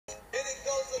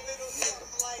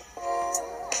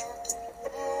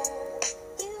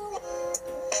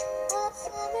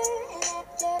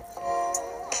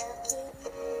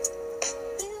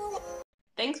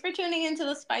into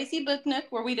the Spicy Booknook,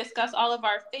 where we discuss all of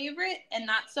our favorite and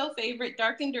not so favorite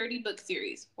dark and dirty book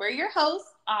series. We're your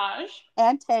hosts, Aj.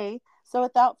 And Tay. So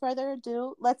without further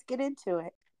ado, let's get into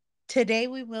it. Today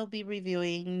we will be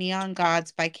reviewing Neon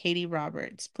Gods by Katee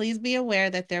Roberts. Please be aware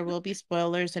that there will be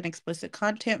spoilers and explicit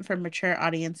content for mature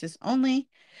audiences only.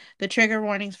 The trigger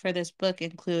warnings for this book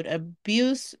include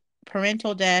abuse,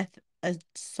 parental death,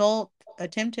 assault,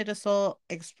 attempted assault,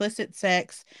 explicit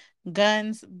sex,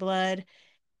 guns, blood,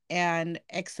 and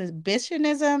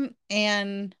exhibitionism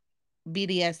and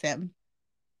BDSM.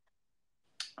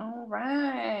 All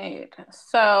right.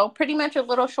 So, pretty much a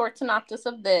little short synopsis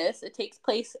of this. It takes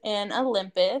place in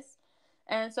Olympus.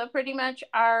 And so, pretty much,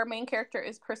 our main character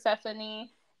is Persephone,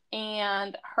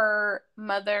 and her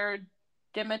mother,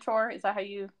 Demeter. Is that how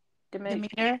you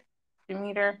Demeter?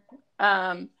 Demeter?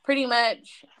 Pretty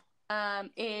much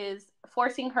is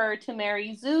forcing her to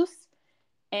marry Zeus.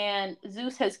 And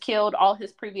Zeus has killed all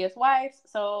his previous wives.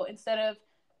 So, instead of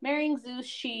marrying Zeus,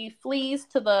 she flees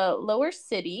to the lower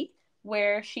city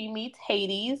where she meets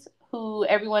Hades, who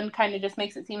everyone kind of just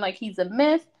makes it seem like he's a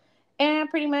myth, and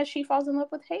pretty much she falls in love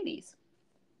with Hades.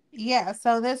 Yeah,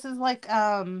 so this is like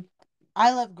I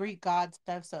love Greek god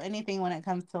stuff, so anything when it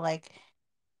comes to like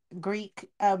Greek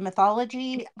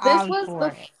mythology, This I'm was for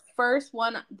the it.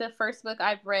 the first book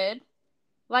I've read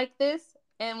like this,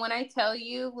 and when I tell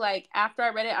you, like after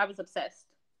I read it, I was obsessed.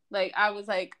 Like I was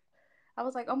like,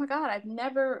 oh my god, I've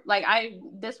never like I.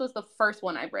 This was the first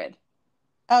one I read.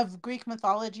 Of Greek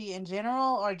mythology in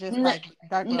general, or just No, like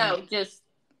dark no, romance? just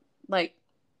like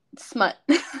smut,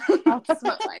 Oh.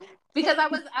 smut like because I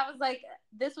was like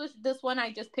this one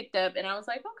I just picked up and I was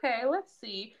like okay let's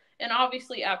see, and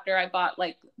obviously after I bought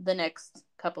like the next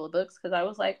couple of books because I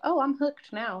was like oh I'm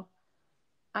hooked now,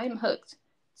 I'm hooked.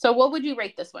 So what would you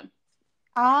rate this one?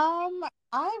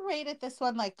 I rated this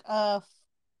one like a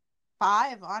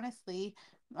 5, honestly.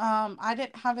 I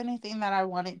didn't have anything that I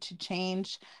wanted to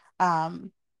change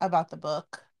about the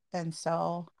book, and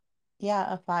so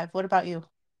yeah, a 5. What about you?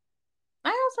 I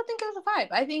also think it was a 5.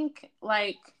 I think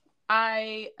like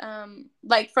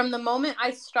from the moment I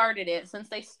started it, since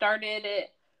they started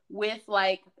it with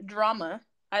like drama.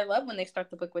 I love when they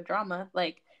start the book with drama.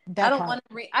 Like That part.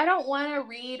 I don't want to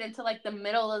read until like the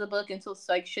middle of the book until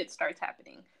like shit starts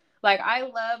happening. Like I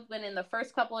love when in the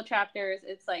first couple of chapters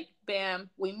it's like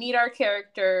bam, we meet our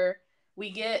character, we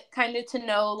get kind of to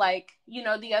know like, you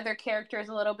know, the other characters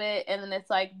a little bit, and then it's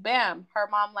like bam, her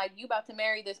mom like you about to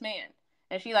marry this man.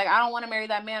 And she like, I don't want to marry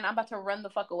that man. I'm about to run the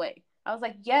fuck away. I was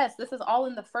like, yes, this is all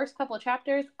in the first couple of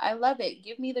chapters. I love it.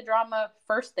 Give me the drama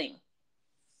first thing.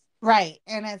 Right.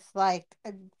 And it's like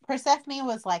Persephone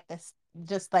was like this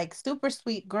just like super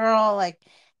sweet girl. Like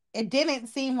it didn't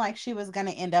seem like she was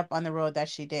gonna end up on the road that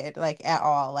she did, like at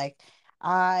all. Like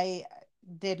I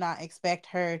did not expect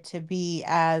her to be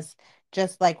as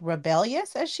just like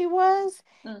rebellious as she was.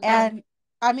 Mm-hmm. And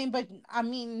I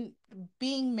mean,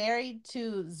 being married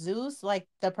to Zeus, like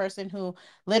the person who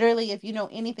literally, if you know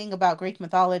anything about Greek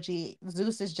mythology,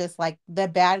 Zeus is just like the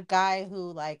bad guy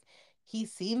who like he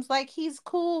seems like he's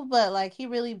cool, but like he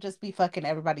really just be fucking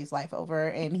everybody's life over,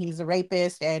 and he's a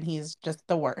rapist and he's just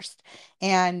the worst.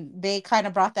 And they kind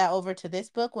of brought that over to this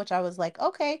book, which I was like,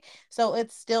 okay, so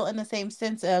it's still in the same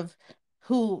sense of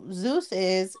who Zeus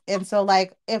is. And so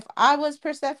like if I was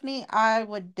Persephone, I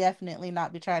would definitely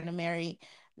not be trying to marry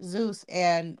Zeus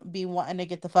and be wanting to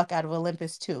get the fuck out of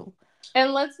Olympus too.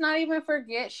 And let's not even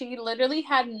forget, she literally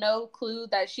had no clue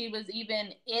that she was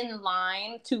even in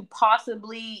line to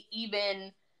possibly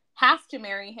even have to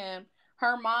marry him.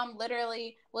 Her mom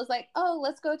literally was like, oh,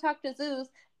 let's go talk to Zeus.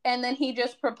 And then he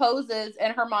just proposes,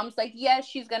 and her mom's like, yes,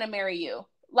 she's going to marry you.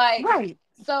 Like, Right.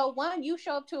 so one, you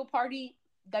show up to a party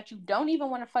that you don't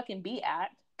even want to fucking be at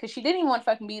because she didn't even want to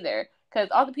fucking be there because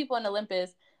all the people in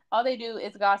Olympus, all they do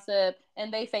is gossip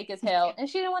and they fake as hell. And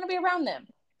she didn't want to be around them.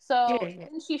 So Yeah.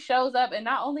 then she shows up, and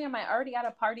not only am I already at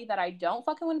a party that I don't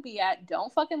fucking want to be at,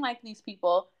 don't fucking like these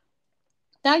people,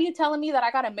 now you telling me that I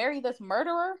gotta marry this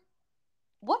murderer?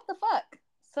 What the fuck?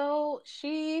 So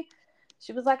she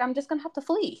was like, I'm just gonna have to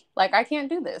flee. Like I can't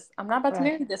do this. I'm not about to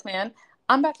Right. marry this man.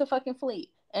 I'm about to fucking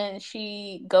flee. And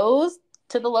she goes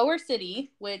to the lower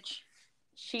city, which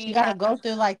She she got to has. go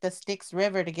through like the Styx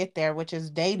River to get there, which is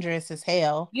dangerous as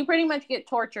hell. You pretty much get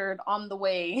tortured on the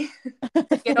way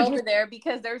to get over there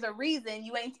because there's a reason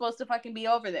you ain't supposed to fucking be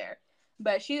over there.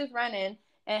 But she was running,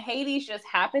 and Hades just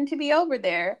happened to be over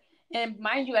there. And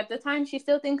mind you, at the time, she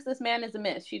still thinks this man is a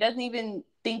myth. She doesn't even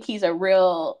think he's a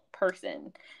real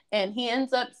person. And he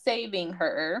ends up saving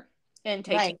her and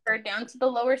taking Right. her down to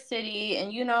the lower city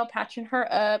and, you know, patching her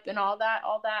up and all that,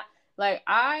 all that. Like,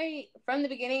 from the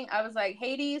beginning, I was like,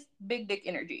 Hades, big dick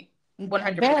energy.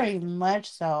 100%. Very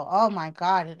much so. Oh my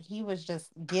God. He was just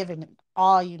giving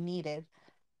all you needed.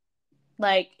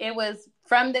 Like it was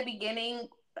from the beginning.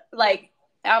 Like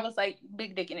I was like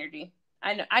big dick energy.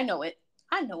 I know it.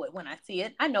 I know it when I see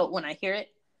it. I know it when I hear it.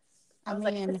 I I was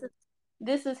like, mean,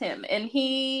 this is him, and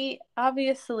he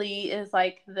obviously is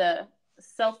like the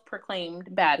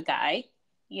self-proclaimed bad guy,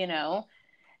 you know.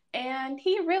 And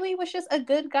he really was just a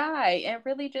good guy, and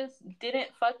really just didn't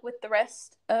fuck with the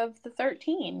rest of the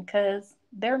 13 because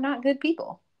they're not good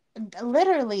people.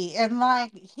 literally. And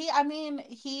like, he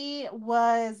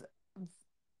was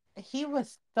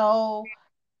so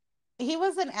he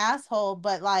was an asshole,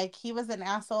 but like he was an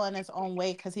asshole in his own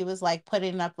way because he was like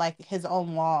putting up like his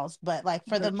own walls. But like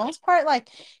for the most part, like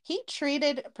he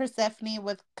treated Persephone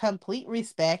with complete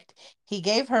respect. He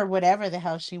gave her whatever the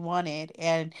hell she wanted.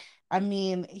 And I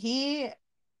mean, he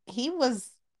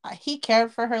was he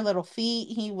cared for her little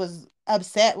feet. He was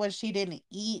upset when she didn't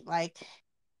eat. Like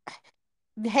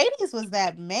Hades was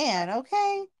that man,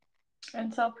 okay?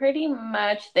 And so pretty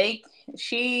much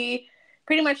she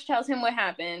pretty much tells him what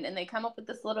happened, and they come up with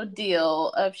this little deal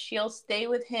of she'll stay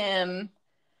with him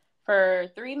for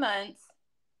 3 months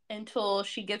until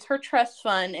she gets her trust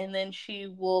fund, and then she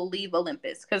will leave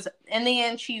Olympus. Because in the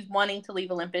end, she's wanting to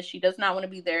leave Olympus. She does not want to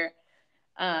be there.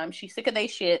 She's sick of their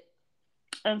shit.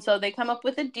 And so they come up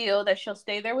with a deal that she'll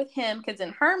stay there with him because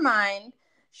in her mind,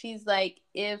 she's like,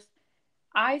 if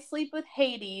I sleep with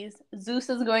Hades, Zeus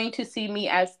is going to see me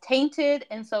as tainted,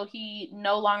 and so he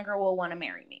no longer will want to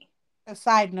marry me. A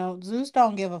side note, Zeus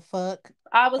don't give a fuck.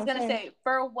 I was gonna Okay. say,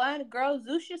 for one, girl,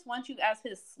 Zeus just wants you as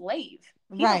his slave.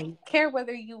 He don't Right. care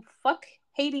whether you fuck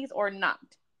Hades or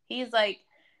not. He's like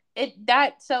it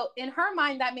that so in her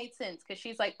mind that made sense because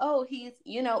she's like, oh, he's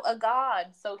a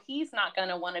god, so he's not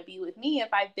gonna want to be with me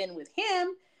if I've been with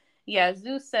him. Yeah,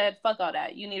 Zeus said, fuck all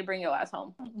that. You need to bring your ass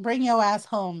home. Bring your ass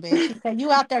home, bitch. He said,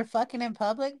 you out there fucking in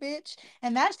public, bitch.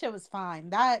 And that shit was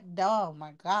fine. Oh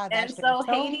my God, that And shit was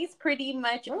so so. Hades pretty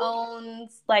much Ooh.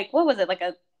 owns, like, what was it, like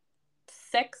a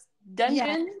sex Yeah,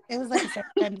 dungeon? it was like a sex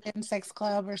dungeon, sex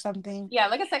club or something. Yeah,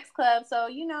 like a sex club. So,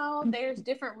 there's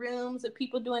different rooms of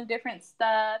people doing different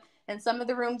stuff. And some of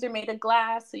the rooms are made of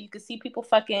glass so you can see people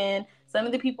fucking. Some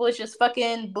of the people is just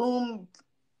fucking boom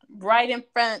right in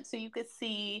front so you could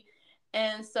see.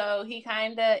 And so he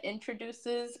kind of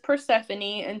introduces Persephone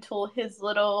into his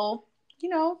little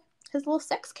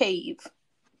sex cave.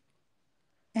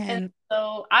 And And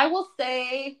so I will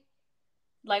say,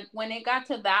 like, when it got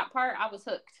to that part, I was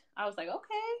hooked. I was like,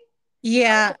 okay.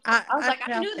 yeah, I was I like,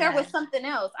 I felt knew there was that. something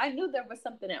else. I knew there was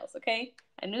something else. Okay,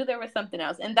 I knew there was something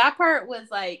else, and that part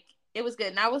was like, it was good.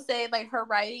 And I would say, like, her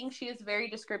writing, she is very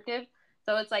descriptive.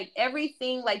 So it's like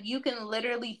everything, like you can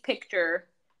literally picture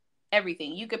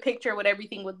everything. You could picture what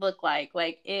everything would look like.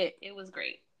 Like it was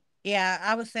great. Yeah,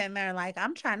 I was sitting there like,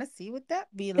 I'm trying to see what that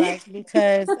be like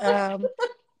because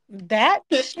that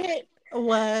shit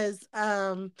was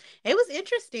it was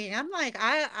interesting. I'm like,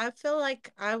 I feel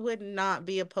like I would not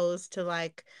be opposed to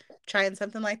like trying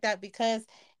something like that because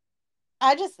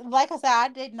I just, like I said, I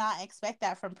did not expect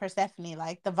that from Persephone.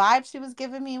 Like the vibe she was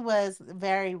giving me was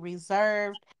very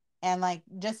reserved and like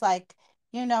just like,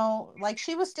 like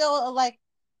she was still like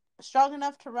strong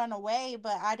enough to run away,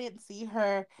 but I didn't see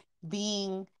her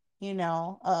being, you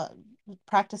know, uh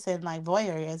practicing like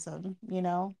voyeurism.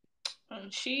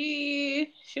 And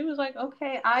she was like,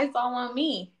 okay, eyes all on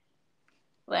me.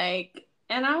 Like,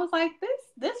 and I was like, this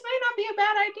may not be a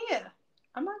bad idea.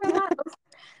 I'm not gonna lie.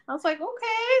 I was like,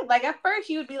 okay. Like at first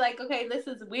you would be like, okay, this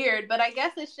is weird, but I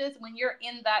guess it's just when you're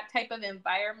in that type of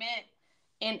environment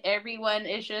and everyone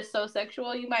is just so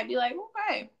sexual, you might be like,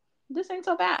 okay, this ain't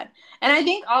so bad. And I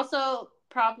think also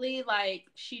probably like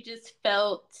she just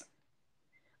felt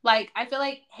like I feel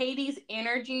like Hades'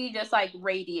 energy just like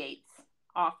radiates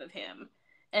off of him.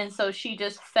 And so she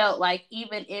just felt like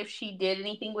even if she did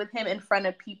anything with him in front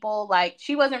of people, like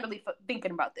she wasn't really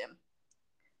thinking about them.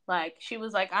 Like she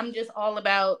was like, I'm just all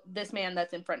about this man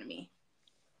that's in front of me.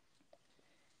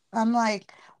 I'm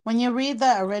like, when you read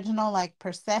the original, like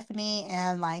Persephone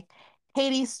and like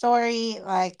Hades' story,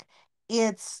 like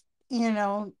it's,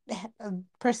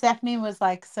 Persephone was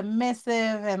like submissive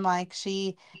and like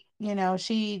she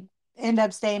ended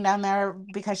up staying down there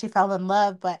because she fell in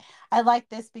love. But I like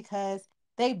this because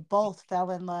they both fell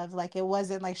in love. Like it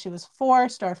wasn't like she was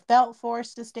forced or felt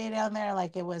forced to stay down there.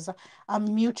 Like it was a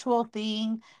mutual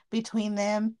thing between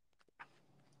them.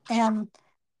 And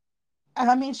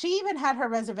I mean, she even had her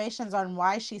reservations on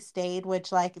why she stayed,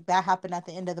 which like that happened at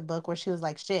the end of the book where she was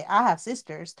like, shit, I have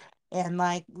sisters. And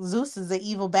like Zeus is an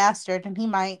evil bastard and he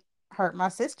might hurt my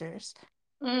sisters.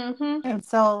 Mm-hmm. And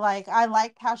so, like, I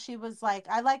liked how she was like,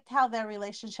 I liked how their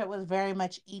relationship was very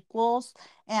much equals.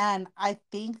 And I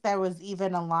think there was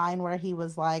even a line where he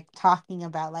was like talking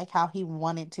about like how he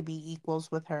wanted to be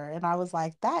equals with her. And I was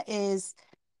like, that is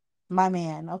my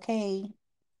man. Okay.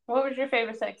 What was your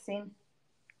favorite sex scene?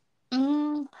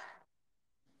 Mm,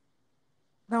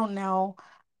 don't know.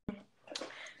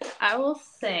 I will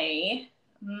say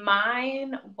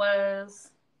mine was.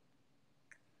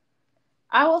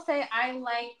 I will say I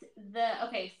liked the.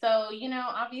 Okay, so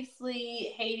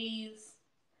obviously Hades,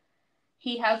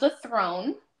 he has a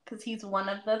throne because he's one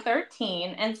of the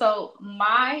 13. And so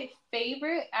my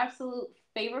favorite, absolute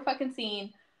favorite fucking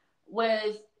scene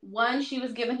was one, she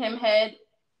was giving him head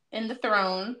in the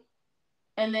throne,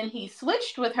 and then he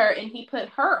switched with her and he put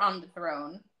her on the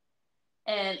throne.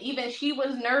 And even she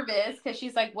was nervous because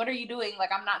she's like, "What are you doing?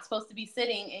 Like, I'm not supposed to be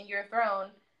sitting in your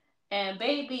throne." And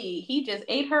baby, he just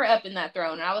ate her up in that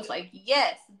throne. And I was like,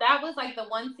 yes, that was like the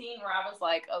one scene where I was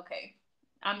like, okay,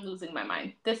 I'm losing my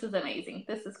mind. This is amazing.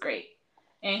 This is great.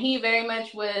 And he very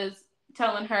much was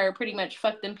telling her pretty much,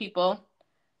 fuck them people.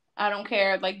 I don't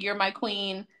care. Like, you're my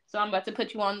queen. So I'm about to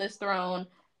put you on this throne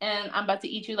and I'm about to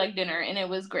eat you like dinner. And it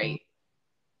was great.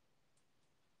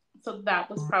 So that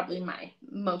was probably my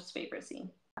most favorite scene.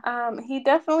 He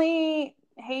definitely,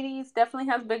 Hades definitely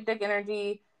has big dick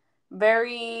energy,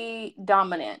 very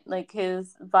dominant. Like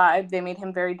his vibe, they made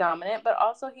him very dominant, but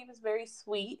also he was very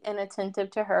sweet and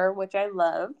attentive to her, which I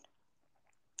loved.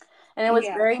 And it was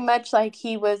Yeah. very much like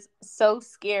he was so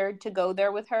scared to go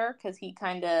there with her because he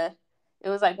kind of, it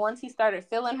was like once he started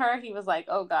feeling her, he was like,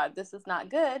 oh God, this is not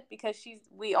good because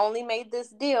we only made this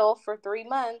deal for 3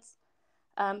 months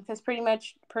because pretty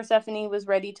much Persephone was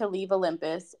ready to leave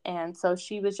Olympus, and so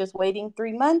she was just waiting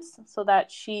 3 months so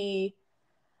that she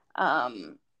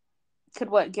um, could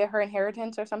get her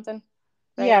inheritance or something,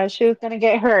 right? Yeah, she was gonna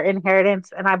get her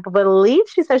inheritance, and I believe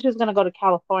she said she was gonna go to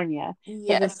California because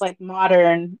it's Yes. like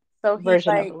modern So he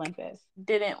version of like Olympus.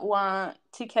 didn't want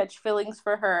to catch feelings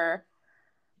for her,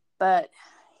 but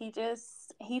he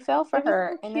fell for It was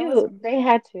her, so and cute. They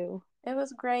had to. it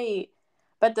was great.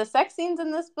 But the sex scenes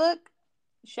in this book,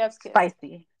 chef's kiss,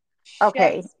 Spicy.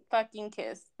 Okay. chef's fucking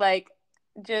kiss, like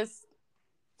just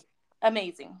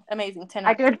amazing, amazing, 10 I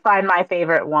out of 10. did find my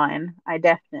favorite one. I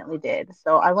definitely did.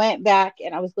 So I went back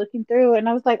and I was looking through and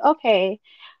I was like, okay,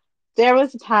 there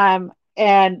was a time,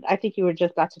 and I think you were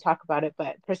just about to talk about it,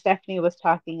 but Persephone was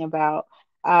talking about,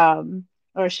 um,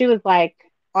 or she was like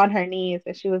on her knees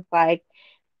and she was like,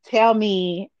 tell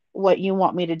me what you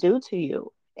want me to do to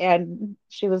you. And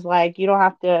she was like, you don't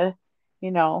have to,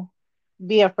 you know,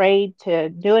 be afraid to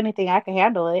do anything. I can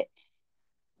handle it.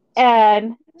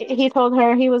 And he told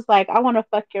her, he was like, I want to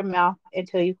fuck your mouth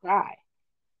until you cry.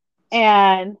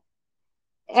 And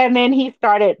then he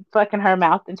started fucking her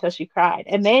mouth until she cried.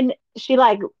 And then she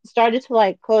like started to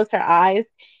like close her eyes.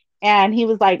 And he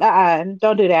was like,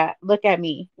 don't do that. Look at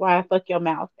me while I fuck your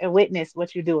mouth and witness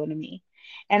what you're doing to me.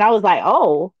 And I was like,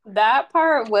 oh, That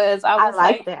part was, I I was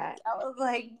like like, that.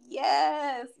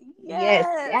 yes, Yes,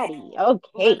 yes, daddy.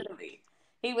 Okay. literally.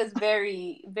 He was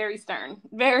very, very stern,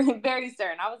 very, very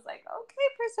stern. I was like,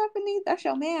 okay, Persephone, that's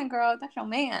your man, girl. That's your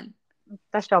man.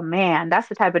 That's your man. That's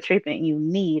the type of treatment you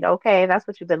need. Okay. That's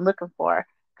what you've been looking for.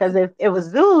 Because It, if it was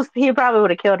Zeus, he probably would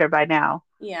have killed her by now.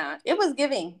 yeah, it was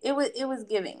giving. It was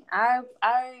giving. I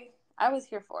was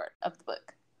here for it of the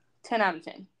book. 10 out of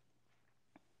 10.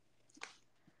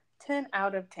 10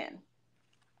 out of 10.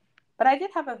 But I did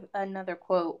have another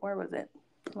quote. Where was it?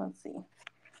 Let's see.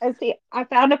 And see, I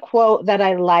found a quote that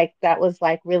I liked that was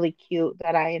like really cute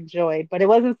that I enjoyed, but it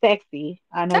wasn't sexy.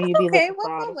 I know That's you'd be okay. looking for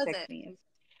What all quote the was it? sexiness.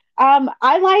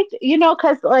 I liked,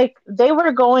 because like they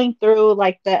were going through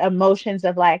like the emotions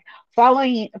of like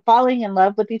falling in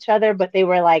love with each other, but they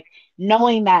were like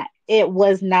knowing that it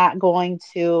was not going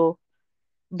to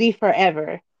be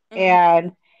forever. Mm-hmm.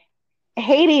 And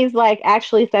Hades like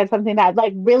actually said something that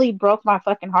like really broke my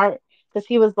fucking heart because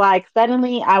he was like,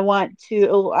 suddenly I want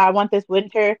this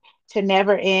winter to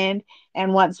never end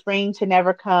and want spring to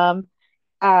never come.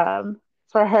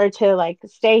 For her to like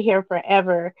stay here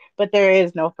forever, but there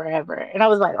is no forever. And I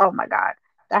was like, oh my God,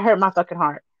 that hurt my fucking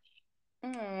heart.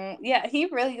 Yeah, he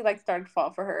really like started to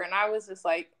fall for her, and I was just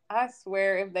like, I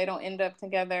swear, if they don't end up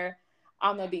together,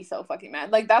 I'm gonna be so fucking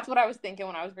mad. Like that's what I was thinking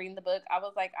when I was reading the book. I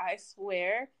was like, I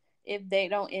swear, if they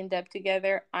don't end up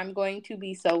together, I'm going to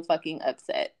be so fucking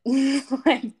upset.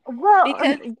 Like Well,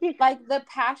 because like the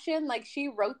passion, like she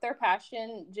wrote their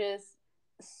passion just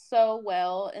so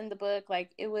well in the book.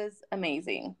 Like it was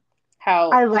amazing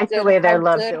I like the way their how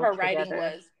love good her built writing together.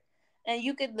 was, and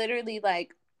you could literally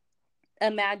like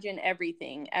imagine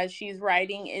everything as she's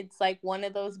writing. It's like one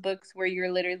of those books where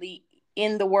you're literally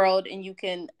in the world and you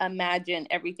can imagine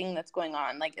everything that's going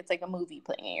on. Like it's like a movie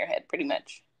playing in your head, pretty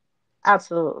much.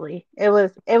 Absolutely. It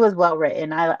was well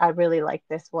written. I really like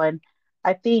this one.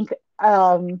 I think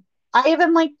I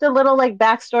even like the little like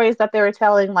backstories that they were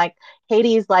telling, like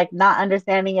Hades like not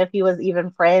understanding if he was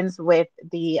even friends with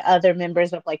the other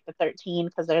members of like the 13,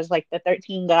 because there's like the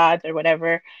 13 gods or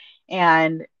whatever.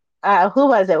 And who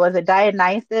was it? Was it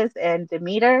Dionysus and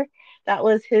Demeter? That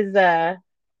was his that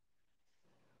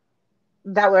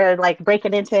were like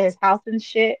breaking into his house and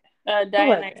shit. Who was it?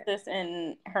 Dionysus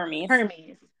and Hermes.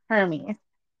 Hermes. Hermes.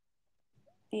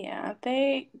 Yeah,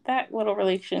 that little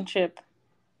relationship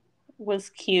was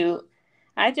cute.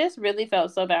 I just really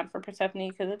felt so bad for Persephone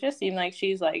because it just seemed like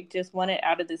she's like just wanted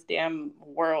out of this damn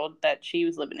world that she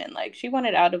was living in. Like she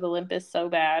wanted out of Olympus so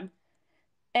bad.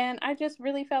 And I just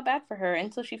really felt bad for her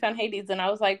until she found Hades and I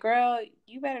was like, "Girl,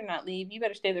 you better not leave. You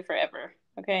better stay there forever."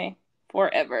 Okay?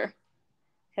 Forever.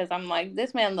 Cuz I'm like,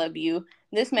 this man love you.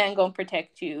 This man going to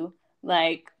protect you.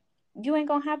 Like you ain't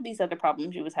going to have these other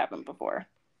problems you was having before.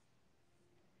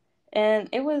 And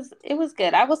it was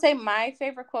good. I will say my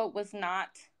favorite quote was not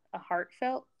a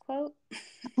heartfelt quote.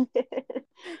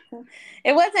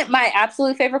 It wasn't my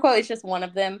absolute favorite quote. It's just one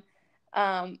of them.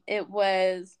 It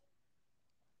was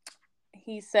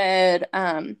he said,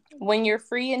 "When you're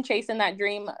free and chasing that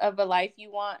dream of a life you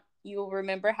want, you'll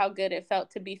remember how good it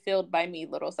felt to be filled by me,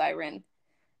 little siren."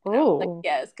 And I was like, Oh.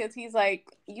 yes, because he's like,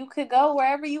 you could go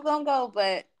wherever you gonna go,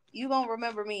 but you gonna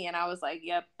remember me. And I was like,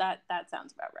 yep, that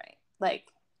sounds about right. Like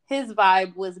his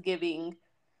vibe was giving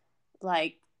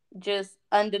like just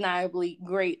undeniably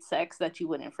great sex that you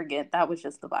wouldn't forget. That was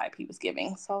just the vibe he was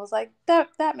giving. So I was like,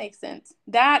 that makes sense.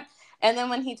 That and then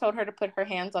when he told her to put her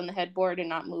hands on the headboard and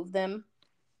not move them,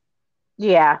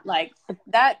 Yeah. like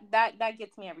that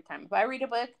gets me every time. If I read a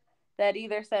book that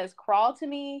either says crawl to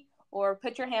me or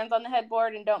put your hands on the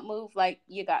headboard and don't move, like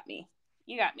you got me.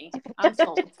 You got me. I'm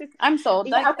sold. I'm sold.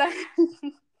 Yeah. Like that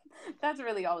that's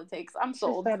really all it takes. I'm She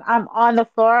sold. said, I'm on the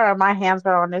floor or my hands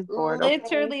are on this board, okay?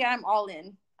 Literally, I'm all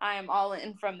in. I am all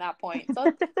in from that point. So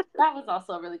that was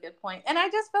also a really good point. And I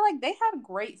just feel like they had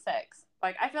great sex.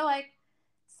 Like I feel like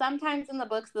sometimes in the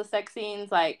books the sex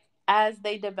scenes like as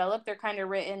they develop they're kind of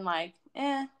written like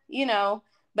you know,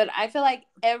 but I feel like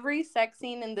every sex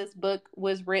scene in this book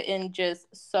was written just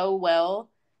so well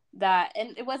that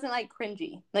and it wasn't like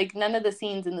cringy. Like none of the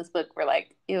scenes in this book were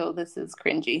like, ew, this is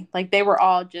cringy. Like they were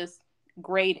all just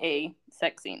grade A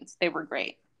sex scenes. They were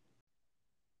great.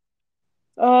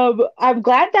 I'm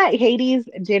glad that Hades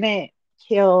didn't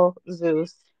kill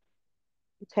Zeus,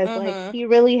 because like Mhm. he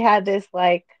really had this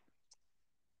like,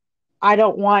 I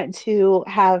don't want to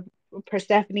have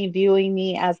Persephone viewing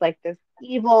me as like this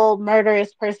evil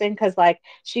murderous person, because like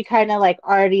she kind of like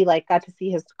already like got to see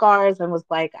his scars and was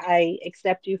like, I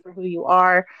accept you for who you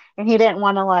are, and he didn't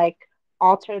want to like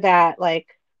alter that like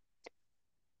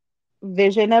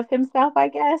vision of himself, I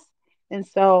guess. And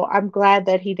so I'm glad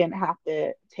that he didn't have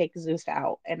to take Zeus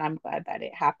out, and I'm glad that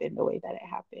it happened the way that it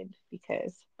happened,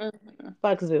 because Mhm.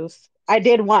 fuck Zeus. I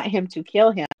did want him to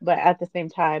kill him, but at the same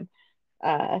time,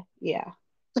 yeah.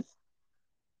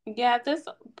 Yeah, this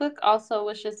book also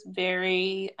was just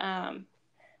very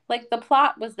like the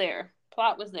plot was there.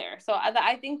 Plot was there. So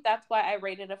I think that's why I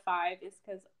rated a 5 is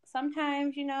because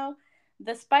sometimes, you know,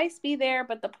 the spice be there,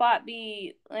 but the plot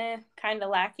be kind of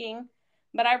lacking.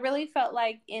 But I really felt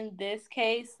like in this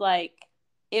case, like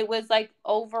it was like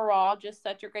overall just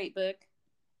such a great book.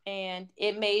 And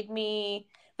it made me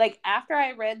like after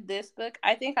I read this book,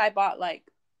 I think I bought like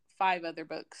 5 other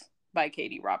books by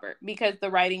Katee Robert because the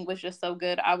writing was just so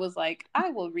good. I was like,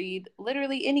 I will read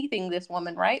literally anything this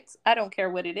woman writes. I don't care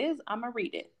what it is. I'm gonna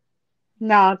read it.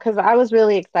 No, because I was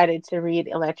really excited to read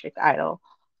Electric Idol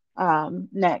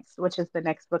next, which is the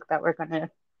next book that we're going to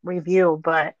review.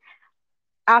 But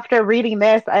after reading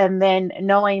this and then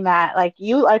knowing that, like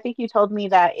you, I think you told me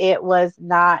that it was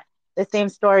not the same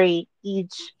story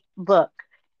each book,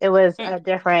 it was Mm, a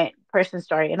different person's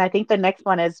story. And I think the next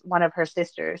one is one of her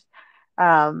sisters,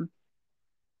 um,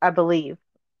 I believe.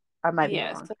 I might be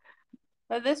yes. wrong.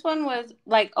 But this one was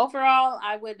like overall,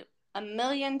 I would a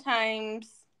million times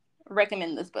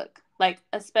recommend this book. Like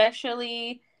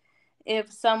especially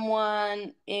if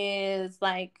someone is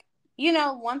like, you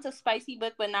know, wants a spicy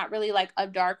book but not really like a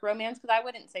dark romance, because I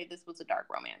wouldn't say this was a dark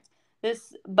romance.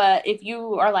 This, but if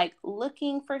you are like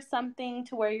looking for something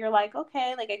to where you're like,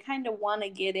 okay, like I kind of want to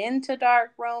get into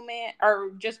dark romance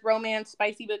or just romance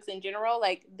spicy books in general,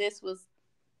 like this was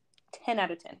 10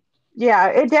 out of 10. Yeah,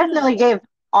 it 10 out of definitely 10. gave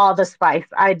all the spice.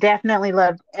 I definitely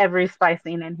loved every spice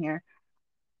scene in here.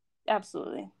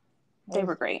 Absolutely. They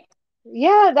were great.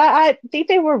 Yeah, that I think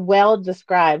they were well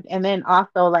described. And then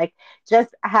also like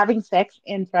just having sex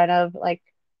in front of like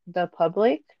the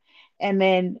public and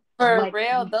then For like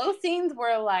real, those scenes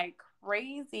were like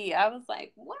crazy. I was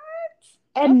like, what?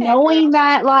 and Okay, girl. knowing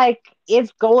that like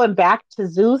it's going back to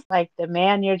Zeus, like the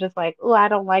man, you're just like, oh, I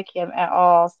don't like him at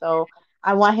all. So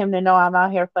I want him to know I'm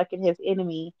out here fucking his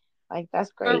enemy. Like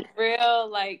that's For great. real,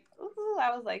 like, ooh,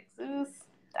 I was like, Zeus,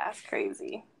 that's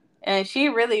crazy. And she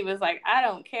really was like, I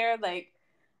don't care. Like,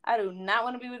 I do not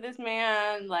want to be with this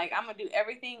man. Like, I'm going to do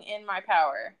everything in my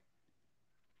power.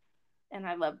 And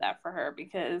I love that for her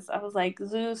because I was like,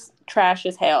 Zeus, trash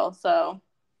as hell. So,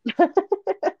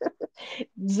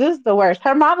 Zeus the worst.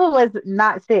 Her mama was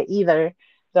not fit either,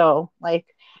 though. Like,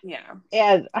 yeah.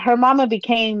 and her mama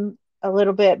became a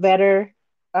little bit better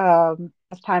as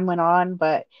time went on,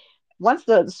 but once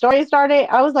the story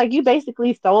started, I was like, you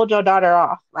basically sold your daughter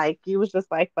off. Like, you was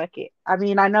just like, fuck it. I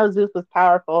mean, I know Zeus was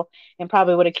powerful and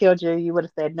probably would have killed you. You would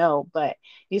have said no, but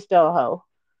you still a hoe.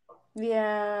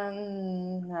 Yeah,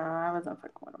 no, I wasn't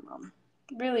fucking with her mom.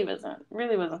 Really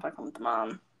wasn't fucking with the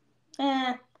mom.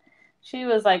 Eh, she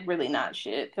was like really not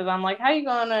shit. Because I'm like, how you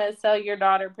gonna sell your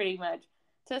daughter pretty much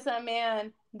to some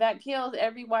man that kills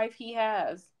every wife he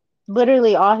has?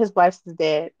 Literally, all his wives is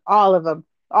dead. All of them.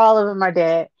 All of them are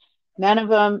dead. None of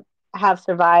them have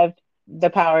survived the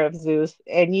power of Zeus.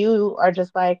 And you are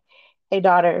just like, hey,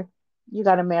 daughter, you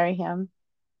got to marry him.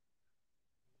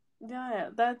 Yeah,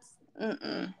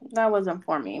 that wasn't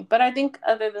for me. But I think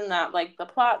other than that, like the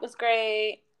plot was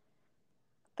great.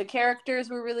 The characters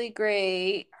were really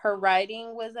great. Her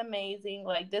writing was amazing.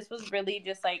 Like this was really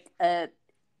just like a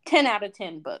 10 out of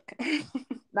 10 book.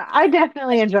 I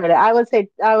definitely enjoyed it. I would say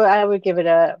I would give it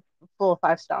a full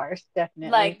 5 stars,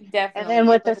 definitely. Like And then definitely.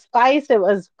 with the spice, it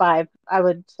was five. I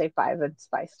would say five and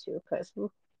spice too, because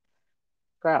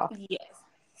girl, Yes.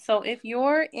 So if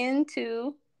you're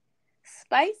into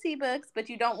spicy books but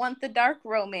you don't want the dark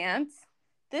romance,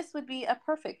 this would be a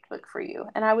perfect book for you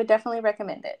and I would definitely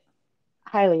recommend it.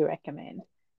 highly recommend.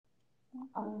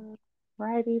 Mm-hmm.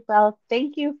 Alrighty, well,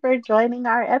 thank you for joining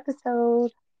our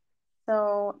episode.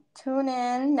 So tune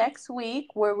in next week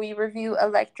where we review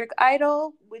Electric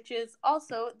Idol, which is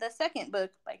also the second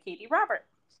book by Katee Robert.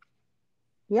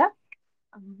 Yep.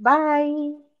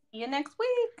 Bye. See you next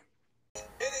week.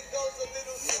 It goes a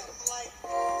little something like